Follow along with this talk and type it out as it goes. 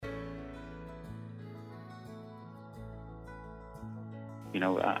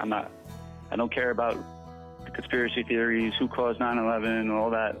I don't care about the conspiracy theories, who caused 9/11, all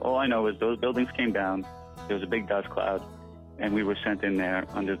that. All I know is those buildings came down. There was a big dust cloud, and we were sent in there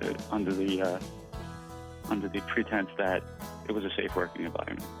under the pretense that it was a safe working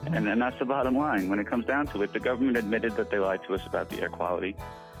environment. And that's the bottom line. When it comes down to it, the government admitted that they lied to us about the air quality,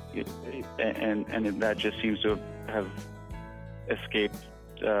 and that just seems to have escaped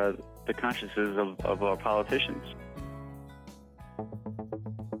the consciences of our politicians.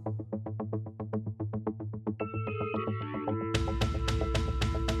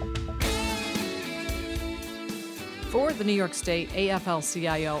 For the New York State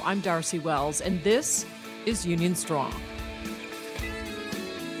AFL-CIO, I'm Darcy Wells, and this is Union Strong.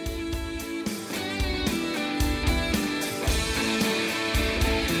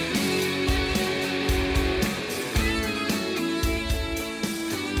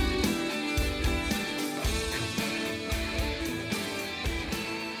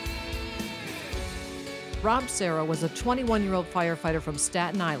 Rob Serra was a 21-year-old firefighter from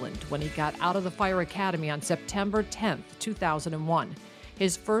Staten Island when he got out of the fire academy on September 10, 2001.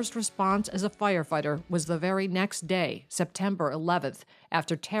 His first response as a firefighter was the very next day, September 11th,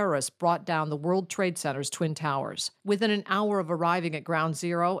 after terrorists brought down the World Trade Center's Twin Towers. Within an hour of arriving at Ground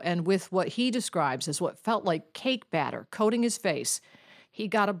Zero, and with what he describes as what felt like cake batter coating his face, he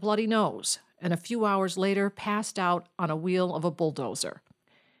got a bloody nose, and a few hours later passed out on a wheel of a bulldozer.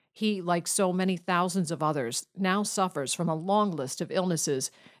 He, like so many thousands of others, now suffers from a long list of illnesses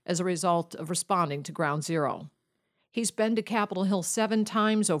as a result of responding to Ground Zero. He's been to Capitol Hill 7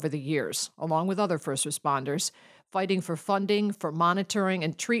 times over the years, along with other first responders, fighting for funding, for monitoring,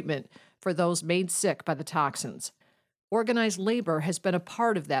 and treatment for those made sick by the toxins. Organized labor has been a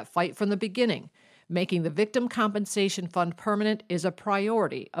part of that fight from the beginning. Making the Victim Compensation Fund permanent is a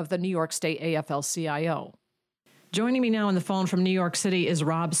priority of the New York State AFL-CIO. Joining me now on the phone from New York City is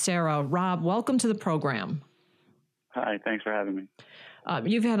Rob Serra. Rob, welcome to the program. Hi, thanks for having me.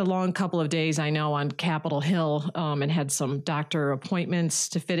 You've had a long couple of days, I know, on Capitol Hill and had some doctor appointments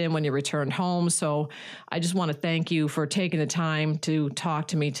to fit in when you returned home. So I just want to thank you for taking the time to talk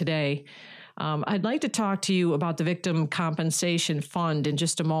to me today. I'd like to talk to you about the Victim Compensation Fund in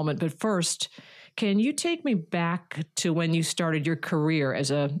just a moment. But first, can you take me back to when you started your career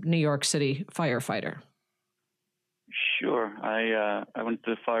as a New York City firefighter? Sure. I went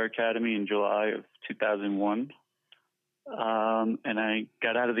to the Fire Academy in July of 2001, and I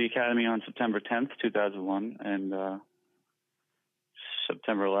got out of the academy on September 10th, 2001, and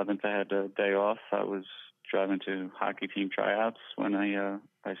September 11th I had a day off. I was driving to hockey team tryouts when I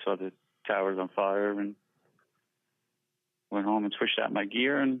saw the towers on fire and went home and switched out my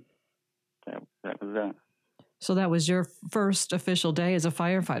gear, and that was that. So that was your first official day as a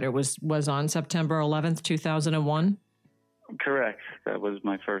firefighter, was on September 11th, 2001? Correct. That was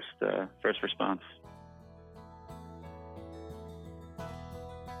my first response.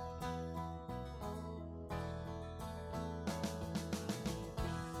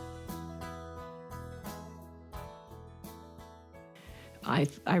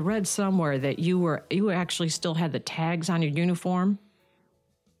 I read somewhere that you actually still had the tags on your uniform?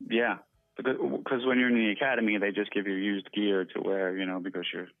 Yeah. Because when you're in the academy, they just give you used gear to wear, because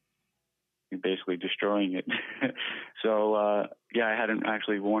you're basically destroying it. So, I hadn't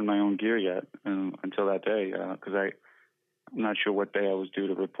actually worn my own gear yet until that day, because I'm not sure what day I was due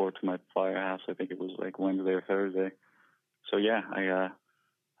to report to my firehouse. I think it was like Wednesday or Thursday. So,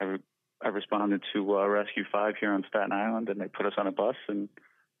 I responded to Rescue 5 here on Staten Island, and they put us on a bus, and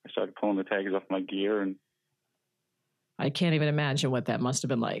I started pulling the tags off my gear. And I can't even imagine what that must have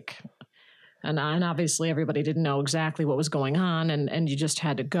been like. And obviously everybody didn't know exactly what was going on, and you just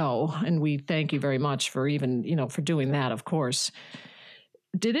had to go. And we thank you very much for even, for doing that, of course.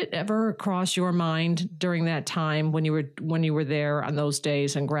 Did it ever cross your mind during that time when you were there on those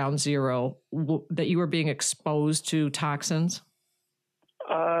days in Ground Zero that you were being exposed to toxins?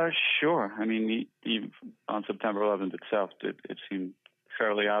 Sure. I mean, on September 11th itself, it seemed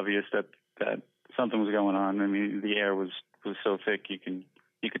fairly obvious that something was going on. I mean, the air was so thick you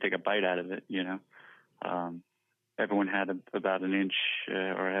could take a bite out of it, Everyone had about an inch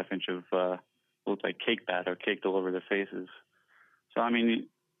or a half inch of looked like cake batter caked all over their faces. So, I mean,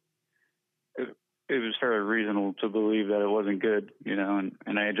 it was very reasonable to believe that it wasn't good,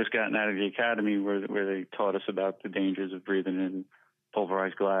 and I had just gotten out of the academy where they taught us about the dangers of breathing in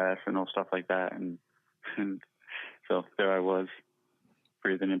pulverized glass and all stuff like that. And so there I was,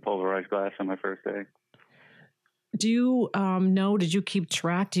 breathing in pulverized glass on my first day. Do you did you keep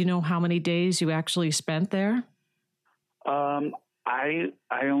track? Do you know how many days you actually spent there? I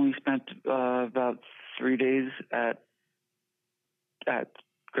only spent about 3 days at at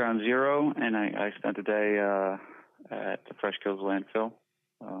Ground Zero, and I spent a day at the Fresh Kills landfill,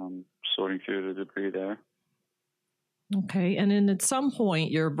 sorting through the debris there. Okay. And then at some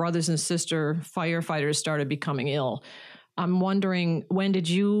point, your brothers and sister firefighters started becoming ill. I'm wondering, when did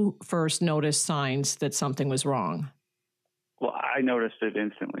you first notice signs that something was wrong? Well, I noticed it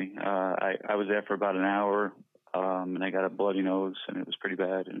instantly. I was there for about an hour, and I got a bloody nose, and it was pretty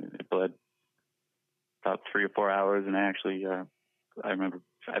bad, and it bled about 3 or 4 hours. And I remember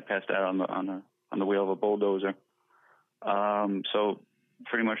I passed out on the wheel of a bulldozer. So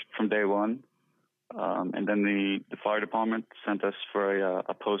pretty much from day one. And then the fire department sent us for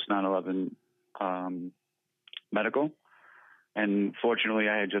a post 9/11 medical. And fortunately,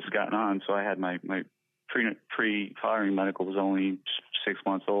 I had just gotten on, so I had my pre-firing medical was only 6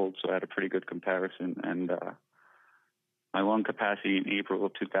 months old, so I had a pretty good comparison. And my lung capacity in April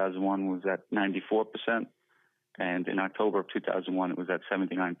of 2001 was at 94%, and in October of 2001 it was at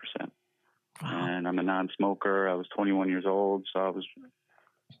 79%. Wow. And I'm a non-smoker. I was 21 years old, so it's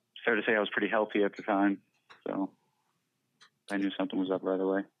fair to say I was pretty healthy at the time. So I knew something was up right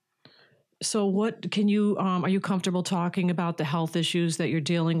away. So what can you, are you comfortable talking about the health issues that you're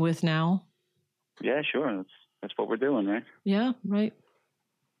dealing with now? Yeah, sure. That's what we're doing, right? Yeah, right.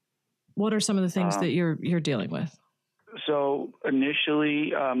 What are some of the things that you're dealing with? So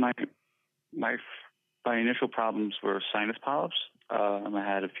initially, my initial problems were sinus polyps. I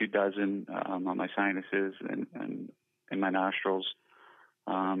had a few dozen on my sinuses and in my nostrils.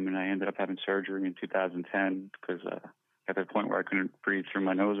 And I ended up having surgery in 2010 because at that point where I couldn't breathe through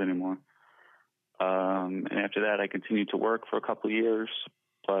my nose anymore. And after that, I continued to work for a couple of years,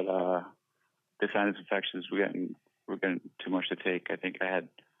 but the sinus infections were getting too much to take. I think I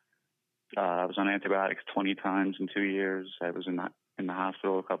was on antibiotics 20 times in 2 years. I was in the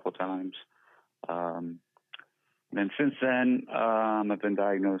hospital a couple of times. And then since then, I've been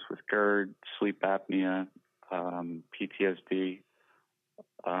diagnosed with GERD, sleep apnea, PTSD.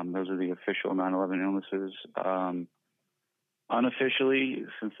 Those are the official 9/11 illnesses. Unofficially,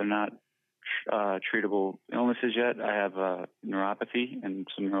 since they're not treatable illnesses yet, I have neuropathy and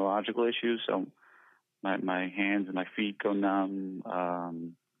some neurological issues. So my hands and my feet go numb. All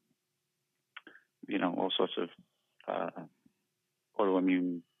sorts of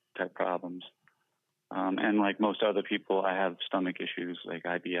autoimmune type problems. And like most other people, I have stomach issues like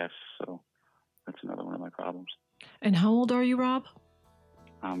IBS. So that's another one of my problems. And how old are you, Rob?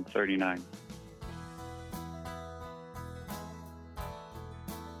 I'm 39.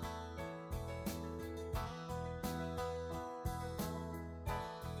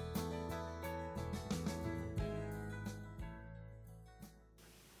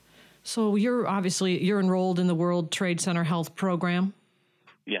 So you're enrolled in the World Trade Center Health Program?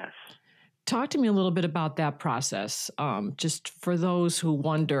 Yes. Talk to me a little bit about that process. Just for those who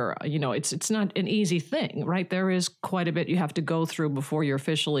wonder, it's not an easy thing, right? There is quite a bit you have to go through before you're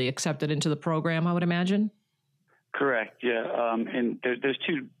officially accepted into the program, I would imagine. Correct. Yeah. And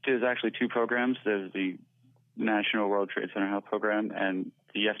there's actually two programs. There's the National World Trade Center Health Program, and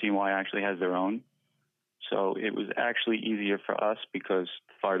the FDNY actually has their own. So it was actually easier for us because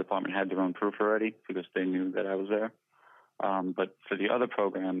the fire department had their own proof already because they knew that I was there. But for the other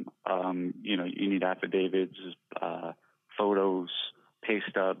program, you need affidavits, photos, pay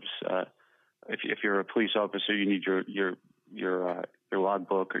stubs. If you're a police officer, you need your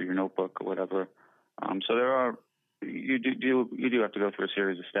logbook or your notebook or whatever. So you do have to go through a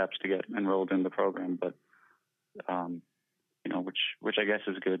series of steps to get enrolled in the program, but which I guess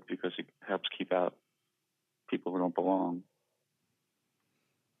is good because it helps keep out people who don't belong.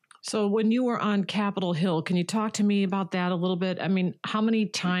 So when you were on Capitol Hill, can you talk to me about that a little bit? I mean, how many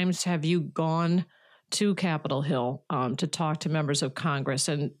times have you gone to Capitol Hill to talk to members of Congress,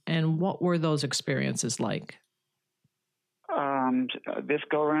 and what were those experiences like? This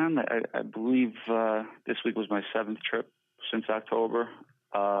go around, I believe this week was my 7th trip since October,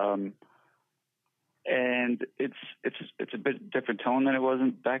 and it's a bit different tone than it was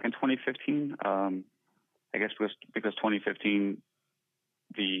back in 2015. I guess because 2015.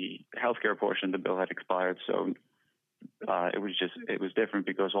 The healthcare portion of the bill had expired, so it was different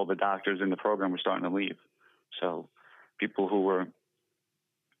because all the doctors in the program were starting to leave. So people who were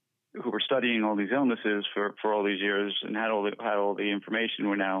studying all these illnesses for all these years and had all the information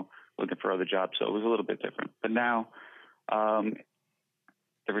were now looking for other jobs. So it was a little bit different. But now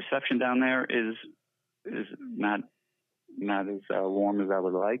the reception down there is not as warm as I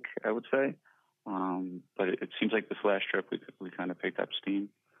would like, I would say. But it seems like this last trip we kind of picked up steam.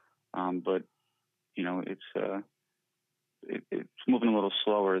 But it's moving a little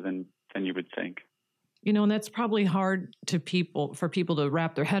slower than you would think. And that's probably hard for people to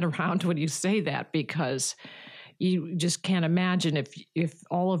wrap their head around when you say that, because you just can't imagine if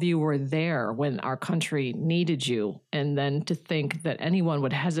all of you were there when our country needed you, and then to think that anyone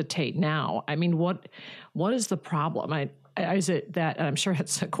would hesitate now. I mean, what is the problem? Is it that, I'm sure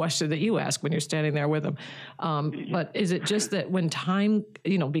it's a question that you ask when you're standing there with them, but is it just that when time,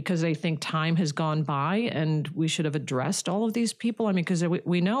 because they think time has gone by and we should have addressed all of these people? I mean, because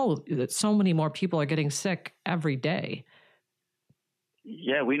we know that so many more people are getting sick every day.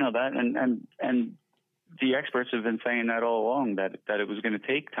 Yeah, we know that, and the experts have been saying that all along, that it was going to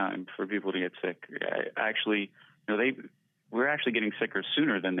take time for people to get sick. Actually, we're actually getting sicker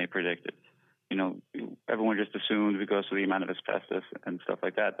sooner than they predicted. Everyone just assumed, because of the amount of asbestos and stuff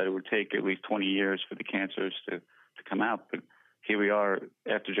like that it would take at least 20 years for the cancers to come out. But here we are,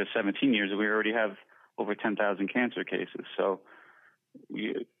 after just 17 years, we already have over 10,000 cancer cases. So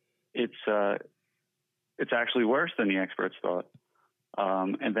it's actually worse than the experts thought.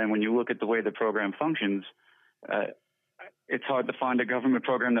 And then when you look at the way the program functions, it's hard to find a government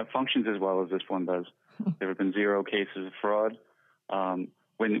program that functions as well as this one does. There have been 0 cases of fraud.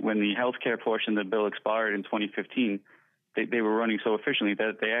 When the healthcare portion of the bill expired in 2015, they were running so efficiently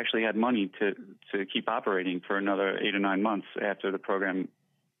that they actually had money to keep operating for another 8 or 9 months after the program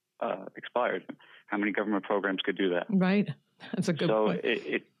expired. How many government programs could do that? Right. That's a good point.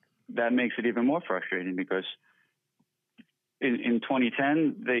 So that makes it even more frustrating, because in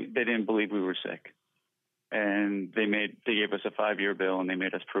 2010, they didn't believe we were sick. And they gave us a 5-year bill, and they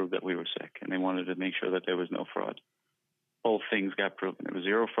made us prove that we were sick. And they wanted to make sure that there was no fraud. Both things got proven. There was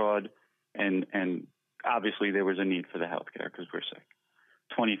 0 fraud, and obviously there was a need for the health care because we're sick.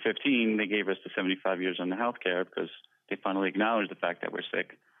 2015, they gave us the 75 years on the health care because they finally acknowledged the fact that we're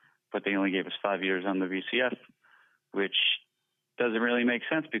sick, but they only gave us 5 years on the VCF, which doesn't really make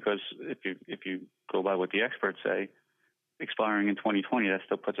sense, because if you go by what the experts say, expiring in 2020, that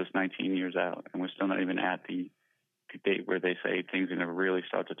still puts us 19 years out, and we're still not even at the date where they say things are going to really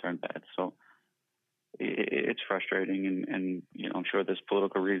start to turn bad. So it's frustrating, and I'm sure there's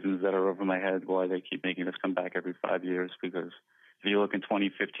political reasons that are over my head why they keep making us come back every 5 years, because if you look in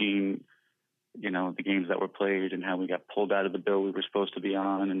 2015, the games that were played and how we got pulled out of the bill we were supposed to be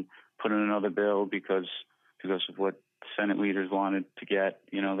on and put in another bill because of what Senate leaders wanted to get,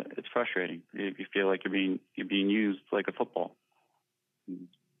 it's frustrating. You feel like you're being used like a football.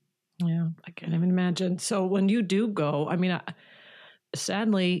 Yeah, I can't even imagine. So when you do go, I mean,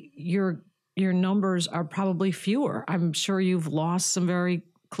 sadly, your numbers are probably fewer. I'm sure you've lost some very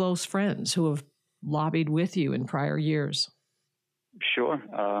close friends who have lobbied with you in prior years. Sure.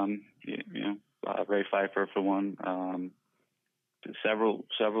 Ray Pfeiffer, for one. Several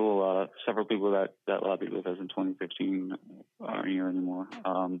people that lobbied with us in 2015 aren't here anymore.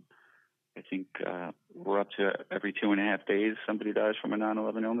 I think we're up to every 2.5 days somebody dies from a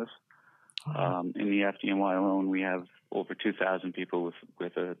 9/11 illness. In the FDNY alone, we have over 2,000 people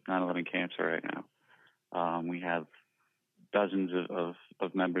with a 9/11 cancer right now. We have dozens of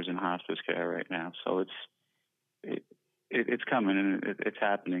members in hospice care right now. So it's coming, and it's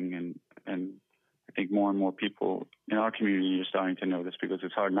happening, and I think more and more people in our community are starting to know this, because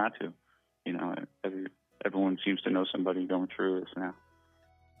it's hard not to. Everyone seems to know somebody going through this now.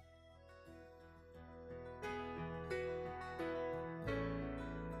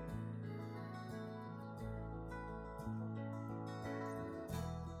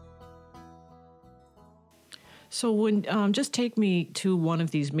 So when just take me to one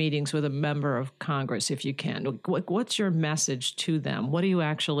of these meetings with a member of Congress, if you can. What's your message to them? What do you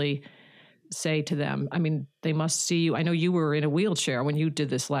actually say to them? I mean, they must see you. I know you were in a wheelchair when you did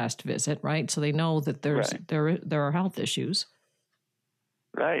this last visit, right? So they know that there are health issues.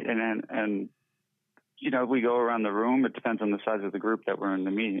 Right, and we go around the room. It depends on the size of the group that we're in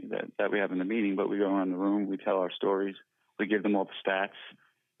the meeting that we have in the meeting. But we go around the room. We tell our stories. We give them all the stats.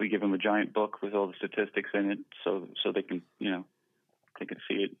 We give them a giant book with all the statistics in it, so they can they can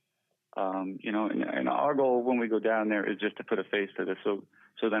see it. And our goal when we go down there is just to put a face to this, so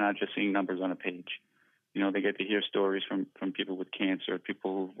they're not just seeing numbers on a page. They get to hear stories from people with cancer,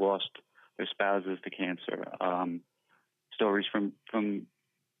 people who've lost their spouses to cancer, stories from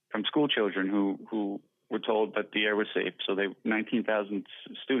school children who were told that the air was safe, so 19,000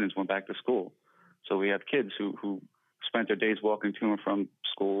 students went back to school. So we have kids who spent their days walking to and from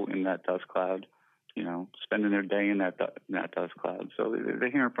school in that dust cloud, spending their day in that dust cloud. So they're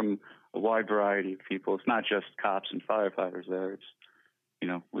hearing from a wide variety of people. It's not just cops and firefighters there. It's,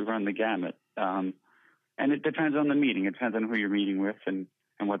 we run the gamut. And it depends on the meeting. It depends on who you're meeting with and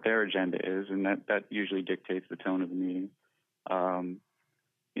what their agenda is, and that usually dictates the tone of the meeting.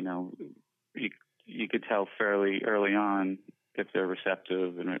 you could tell fairly early on if they're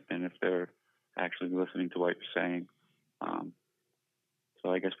receptive and if they're actually listening to what you're saying.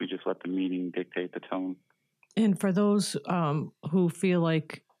 So I guess we just let the meeting dictate the tone. And for those who feel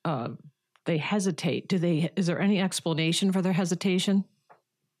like they hesitate, is there any explanation for their hesitation?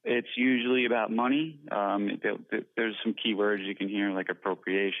 It's usually about money. There's some key words you can hear, like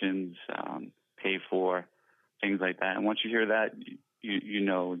appropriations, pay for, things like that. And once you hear that, you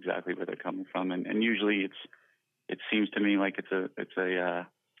know exactly where they're coming from. And usually it seems to me like it's a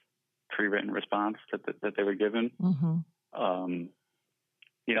pre-written response that they were given. Mm-hmm.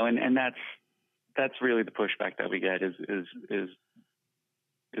 And that's really the pushback that we get is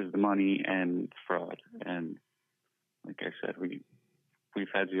the money and fraud. And like I said, we've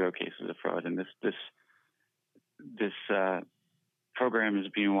had 0 cases of fraud, and this program is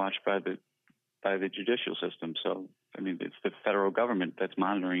being watched by the judicial system. So I mean, it's the federal government that's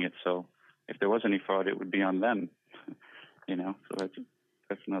monitoring it. So if there was any fraud, it would be on them. So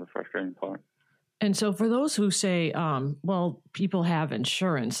that's another frustrating part. And so for those who say, well, people have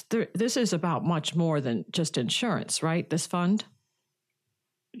insurance, this is about much more than just insurance, right? This fund?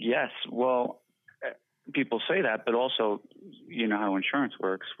 Yes. Well, people say that, but also, you know how insurance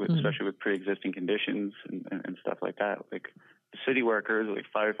works, especially with pre-existing conditions and stuff like that. Like the city workers, like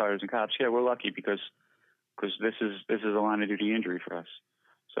firefighters and cops, yeah, we're lucky because this is a line of duty injury for us.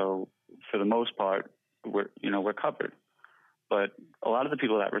 So for the most part, we're covered. But a lot of the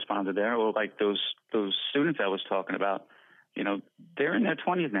people that responded there were like those students I was talking about. They're in their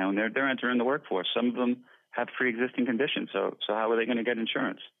 20s now, and they're entering the workforce. Some of them have pre-existing conditions. So how are they going to get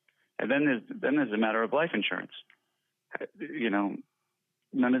insurance? And then there's a matter of life insurance.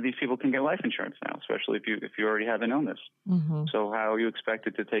 None of these people can get life insurance now, especially if you already have an illness. Mm-hmm. So how are you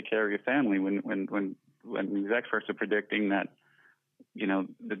expected to take care of your family when these experts are predicting that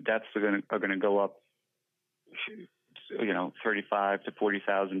the deaths are going to go up 35 to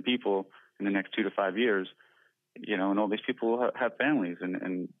 40,000 people in the next 2 to 5 years, and all these people have families.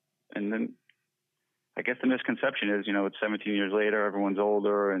 And then I guess the misconception is, it's 17 years later, everyone's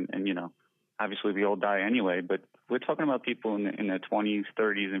older and obviously we all die anyway, but we're talking about people in their 20s,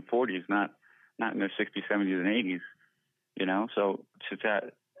 30s and 40s, not in their 60s, 70s and 80s, so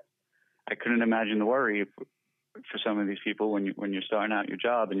that I couldn't imagine the worry for some of these people when you're starting out your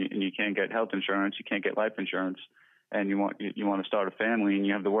job and you can't get health insurance, you can't get life insurance, and you want to start a family and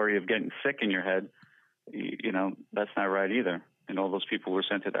you have the worry of getting sick in your head, that's not right either. And all those people were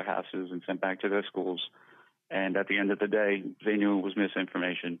sent to their houses and sent back to their schools. And at the end of the day, they knew it was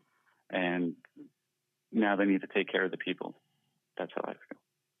misinformation. And now they need to take care of the people. That's how I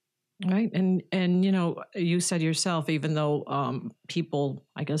feel. Right. And you said yourself, even though people,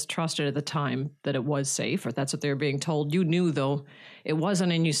 I guess, trusted at the time that it was safe, or that's what they were being told, you knew, though, it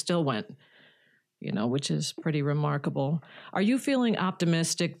wasn't, and you still went. Which is pretty remarkable. Are you feeling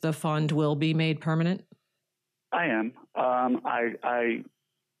optimistic the fund will be made permanent? I am. I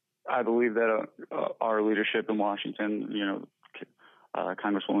believe that our leadership in Washington,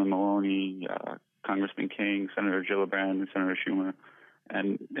 Congresswoman Maloney, Congressman King, Senator Gillibrand, and Senator Schumer,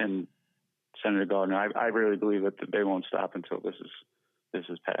 and Senator Gardner, I really believe that they won't stop until this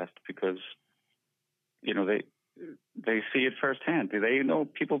is passed because, they see it firsthand. They know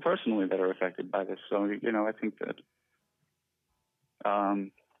people personally that are affected by this. So, I think that,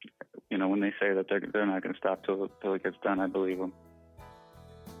 when they say that they're not going to stop till it gets done, I believe them.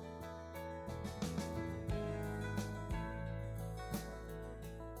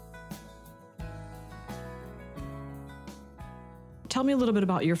 Tell me a little bit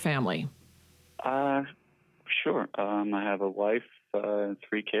about your family. Sure. I have a wife, 3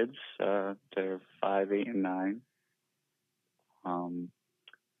 kids. They're 5, 8, and 9.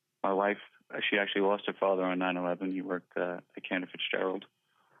 My wife, she actually lost her father on 9/11. He worked at Cantor Fitzgerald.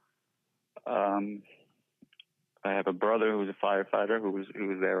 I have a brother who was a firefighter who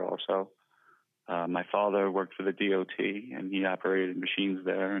was there also. My father worked for the DOT and he operated machines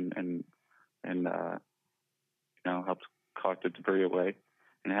there and helped cart the debris away.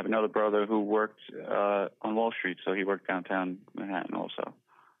 And I have another brother who worked on Wall Street, so he worked downtown Manhattan also.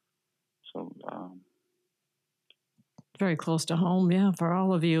 So very close to home, yeah, for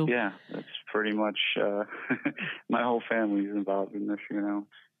all of you. Yeah, that's pretty much my whole family is involved in this.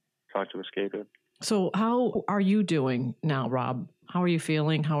 It's hard to escape it. So, how are you doing now, Rob? How are you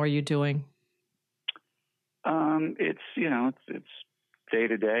feeling? How are you doing? It's day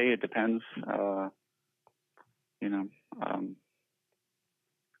to day. It depends.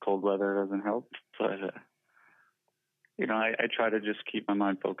 Cold weather doesn't help, but I try to just keep my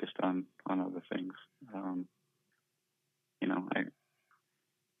mind focused on other things.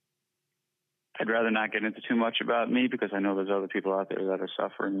 I'd rather not get into too much about me because I know there's other people out there that are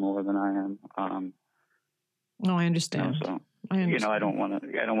suffering more than I am. No, I understand. So I don't want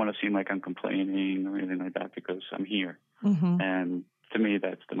to seem like I'm complaining or anything like that because I'm here. Mm-hmm. And to me,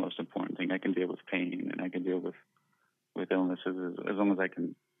 that's the most important thing. I can deal with pain and I can deal with illnesses as long as I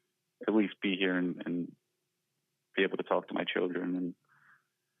can at least be here and be able to talk to my children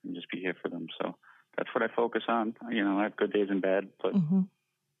and just be here for them. So that's what I focus on. I have good days and bad, but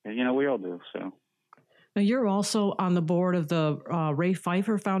we all do. So now you're also on the board of the Ray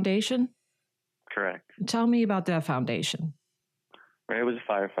Pfeiffer Foundation. Correct. Tell me about that foundation. Ray was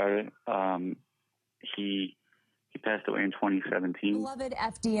a firefighter. He passed away in 2017. Beloved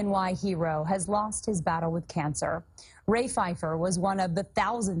FDNY hero has lost his battle with cancer. Ray Pfeiffer was one of the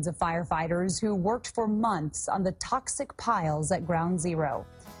thousands of firefighters who worked for months on the toxic piles at Ground Zero.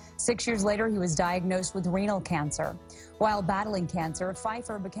 6 years later, he was diagnosed with renal cancer. While battling cancer,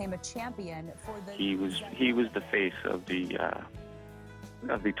 Pfeiffer became a champion for the... He was the face of the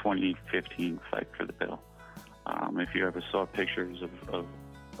 2015 fight for the bill. If you ever saw pictures of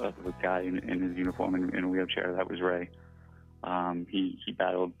a guy in his uniform in a wheelchair, that was Ray. He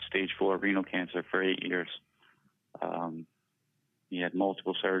battled stage 4 renal cancer for 8 years. He had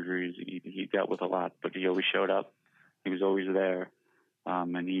multiple surgeries. He dealt with a lot, but he always showed up. He was always there,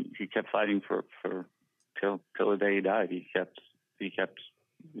 and he kept fighting for till the day he died. He kept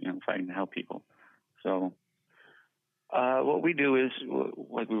fighting to help people. So what we do is,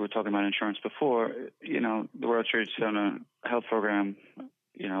 like we were talking about insurance before, the World Trade Center health program,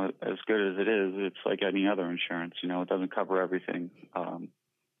 as good as it is, it's like any other insurance. It doesn't cover everything.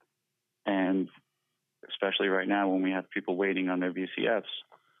 And especially right now when we have people waiting on their VCFs,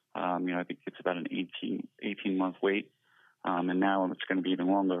 I think it's about an 18-month wait. And now it's going to be even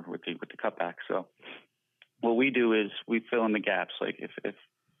longer with the cutback. So what we do is we fill in the gaps. Like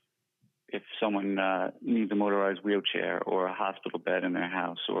if someone needs a motorized wheelchair or a hospital bed in their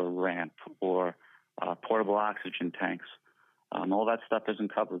house or a ramp or portable oxygen tanks, all that stuff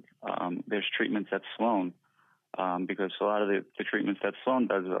isn't covered. There's treatments at Sloan because a lot of the treatments that Sloan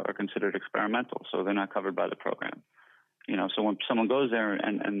does are considered experimental, so they're not covered by the program. So when someone goes there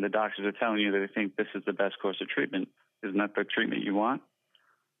and the doctors are telling you that they think this is the best course of treatment, isn't that the treatment you want?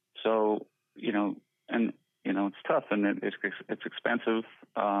 So, it's tough and it's expensive.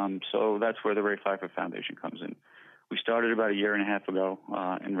 So that's where the Ray Pfeiffer Foundation comes in. We started about a year and a half ago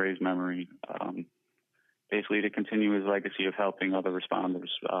in Ray's memory, basically to continue his legacy of helping other responders.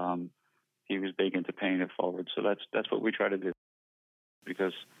 He was big into paying it forward. So that's what we try to do.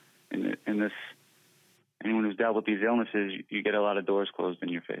 Because in this, anyone who's dealt with these illnesses, you get a lot of doors closed in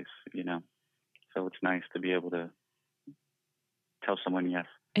your face, So it's nice to be able to tell someone yes.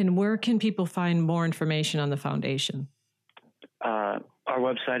 And where can people find more information on the foundation? Our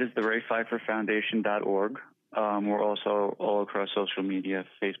website is the RayPfeifferFoundation.org. We're also all across social media,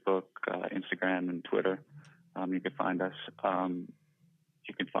 Facebook, Instagram, and Twitter. You can find us.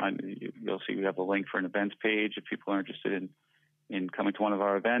 You'll see we have a link for an events page if people are interested in coming to one of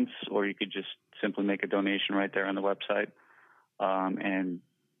our events, or you could just simply make a donation right there on the website. And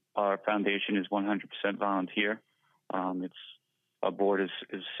our foundation is 100% volunteer. Our board is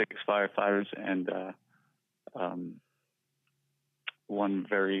 6 firefighters and one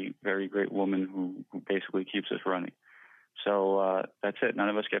very, very great woman who basically keeps us running. So that's it. None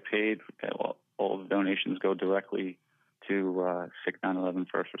of us get paid. All the donations go directly to 6/9/11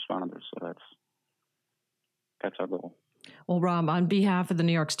 first responders. So that's our goal. Well, Rob, on behalf of the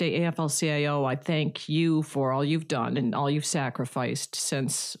New York State AFL-CIO, I thank you for all you've done and all you've sacrificed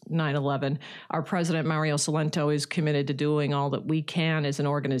since 9/11. Our president, Mario Cilento, is committed to doing all that we can as an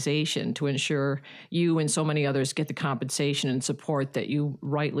organization to ensure you and so many others get the compensation and support that you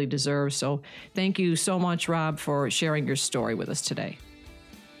rightly deserve. So thank you so much, Rob, for sharing your story with us today.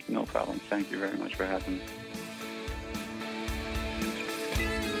 No problem. Thank you very much for having me.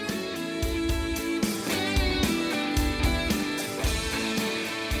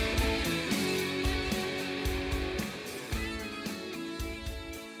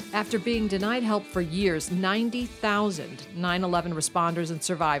 After being denied help for years, 90,000 9/11 responders and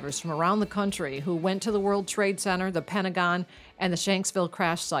survivors from around the country who went to the World Trade Center, the Pentagon, and the Shanksville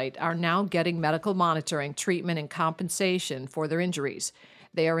crash site are now getting medical monitoring, treatment, and compensation for their injuries.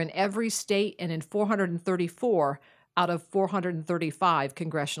 They are in every state and in 434 out of 435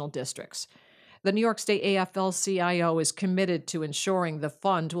 congressional districts. The New York State AFL-CIO is committed to ensuring the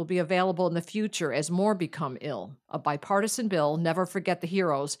fund will be available in the future as more become ill. A bipartisan bill, Never Forget the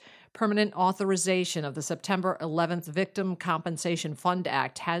Heroes, permanent authorization of the September 11th Victim Compensation Fund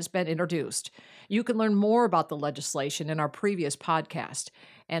Act has been introduced. You can learn more about the legislation in our previous podcast,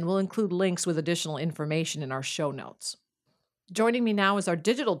 and we'll include links with additional information in our show notes. Joining me now is our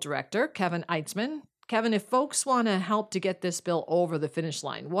digital director, Kevin Eitzman. Kevin, if folks want to help to get this bill over the finish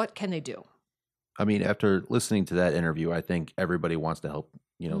line, what can they do? I mean, after listening to that interview, I think everybody wants to help,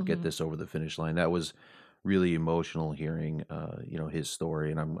 get this over the finish line. That was really emotional hearing, his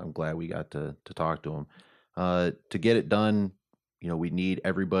story, and I'm glad we got to talk to him. To get it done, we need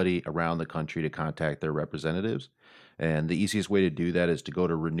everybody around the country to contact their representatives. And the easiest way to do that is to go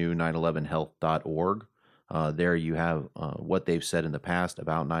to renew911health.org. There you have what they've said in the past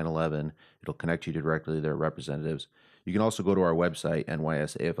about 9/11. It'll connect you directly to their representatives. You can also go to our website,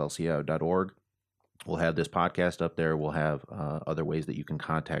 nysaflcio.org. We'll have this podcast up there. We'll have other ways that you can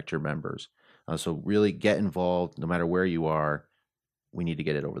contact your members. So really get involved no matter where you are. We need to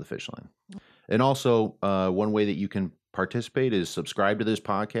get it over the finish line. And also, one way that you can participate is subscribe to this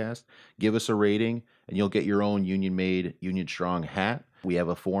podcast, give us a rating, and you'll get your own union-made Union Strong hat. We have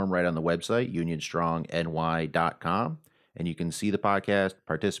a form right on the website, unionstrongny.com, and you can see the podcast,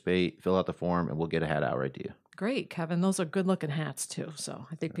 participate, fill out the form, and we'll get a hat out right to you. Great, Kevin. Those are good-looking hats, too, so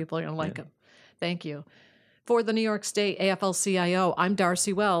I think people are going to like them. Thank you. For the New York State AFL-CIO, I'm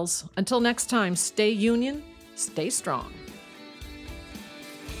Darcy Wells. Until next time, stay union, stay strong.